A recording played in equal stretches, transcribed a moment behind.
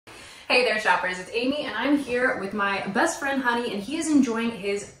Hey there shoppers, it's Amy and I'm here with my best friend Honey, and he is enjoying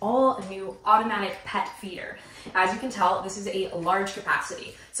his all new automatic pet feeder. As you can tell, this is a large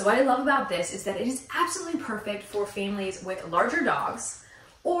capacity. So what I love about this is that it is absolutely perfect for families with larger dogs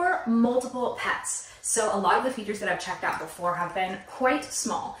or multiple pets. So a lot of the feeders that I've checked out before have been quite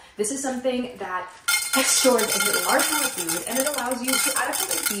small. This is something that stores a large amount of food, and it allows you to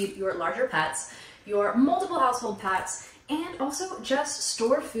adequately feed your larger pets, your multiple household pets, and also just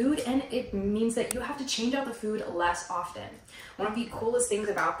store food, and it means that you have to change out the food less often. One of the coolest things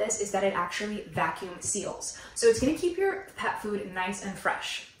about this is that it actually vacuum seals. So it's gonna keep your pet food nice and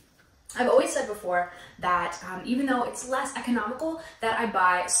fresh. I've always said before that even though it's less economical, that I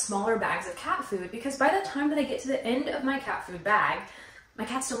buy smaller bags of cat food, because by the time that I get to the end of my cat food bag, my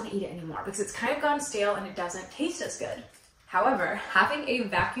cats don't want to eat it anymore because it's kind of gone stale and it doesn't taste as good. However, having a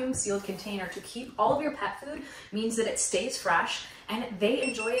vacuum sealed container to keep all of your pet food means that it stays fresh and they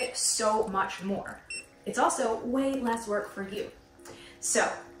enjoy it so much more. It's also way less work for you.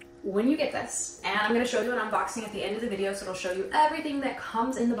 So when you get this, and I'm going to show you an unboxing at the end of the video, so it'll show you everything that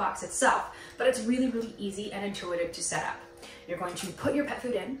comes in the box itself, but it's really easy and intuitive to set up. You're going to put your pet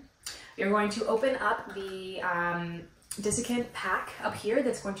food in. You're going to open up the desiccant pack up here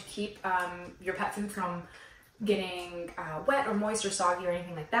that's going to keep your pet food from getting wet or moist or soggy or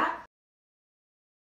anything like that.